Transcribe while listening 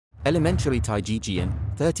Elementary Taijijian,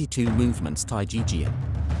 32 movements Taijijian.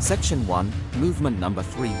 Section 1, movement number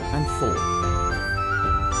 3 and 4.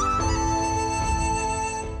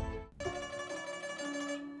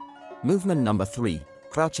 Movement number 3,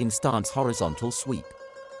 crouching stance horizontal sweep.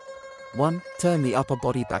 1. Turn the upper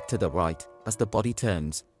body back to the right. As the body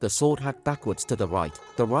turns, the sword hack backwards to the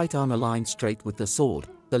right arm aligned straight with the sword,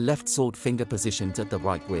 the left sword finger positioned at the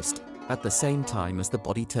right wrist. At the same time as the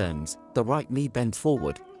body turns, the right knee bends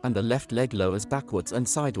forward, and the left leg lowers backwards and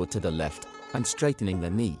sideward to the left, and straightening the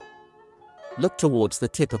knee. Look towards the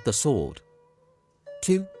tip of the sword.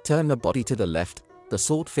 2. Turn the body to the left. The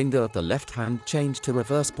sword finger of the left hand change to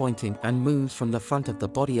reverse pointing and moves from the front of the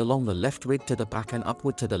body along the left rib to the back and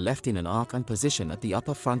upward to the left in an arc and position at the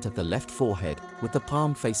upper front of the left forehead, with the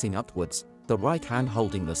palm facing upwards. The right hand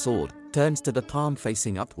holding the sword, turns to the palm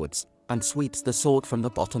facing upwards, and sweeps the sword from the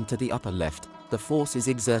bottom to the upper left. The force is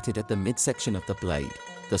exerted at the midsection of the blade.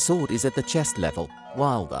 The sword is at the chest level,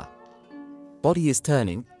 while the body is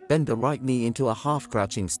turning. Bend the right knee into a half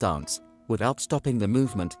crouching stance. Without stopping the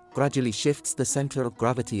movement, gradually shifts the center of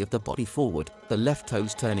gravity of the body forward, the left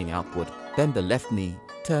toes turning outward. Bend the left knee,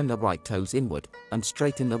 turn the right toes inward, and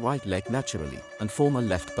straighten the right leg naturally, and form a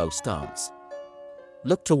left bow stance.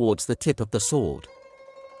 Look towards the tip of the sword.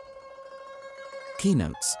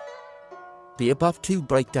 Keynotes. The above two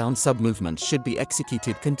breakdown sub-movements should be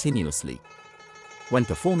executed continuously. When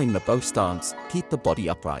performing the bow stance, keep the body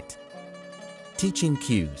upright. Teaching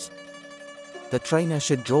cues. The trainer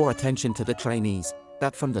should draw attention to the trainees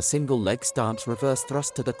that from the single leg stance reverse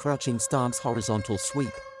thrust to the crouching stance horizontal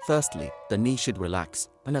sweep. Firstly, the knee should relax,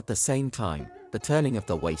 and at the same time, the turning of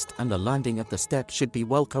the waist and the landing of the step should be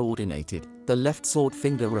well coordinated. The left sword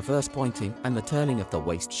finger reverse pointing and the turning of the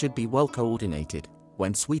waist should be well coordinated.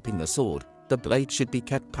 When sweeping the sword, the blade should be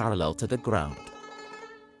kept parallel to the ground.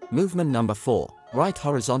 Movement number 4, right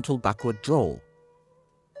horizontal backward draw.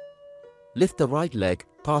 Lift the right leg,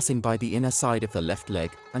 passing by the inner side of the left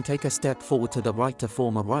leg, and take a step forward to the right to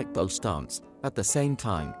form a right bow stance. At the same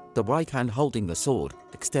time, the right hand holding the sword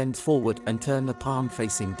extends forward and turn the palm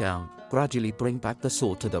facing down. Gradually bring back the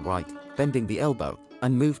sword to the right, bending the elbow,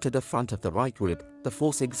 and move to the front of the right rib. The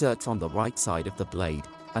force exerts on the right side of the blade,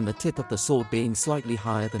 and the tip of the sword being slightly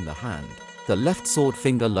higher than the hand. The left sword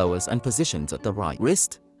finger lowers and positions at the right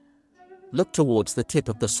wrist. Look towards the tip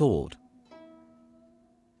of the sword.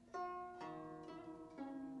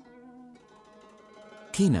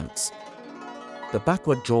 Keynotes. The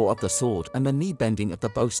backward draw of the sword and the knee bending of the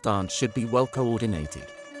bow stance should be well coordinated.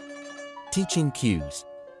 Teaching cues.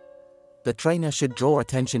 The trainer should draw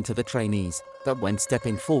attention to the trainees that when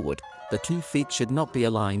stepping forward, the 2 feet should not be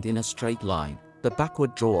aligned in a straight line. The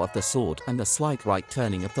backward draw of the sword and the slight right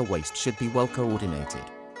turning of the waist should be well coordinated.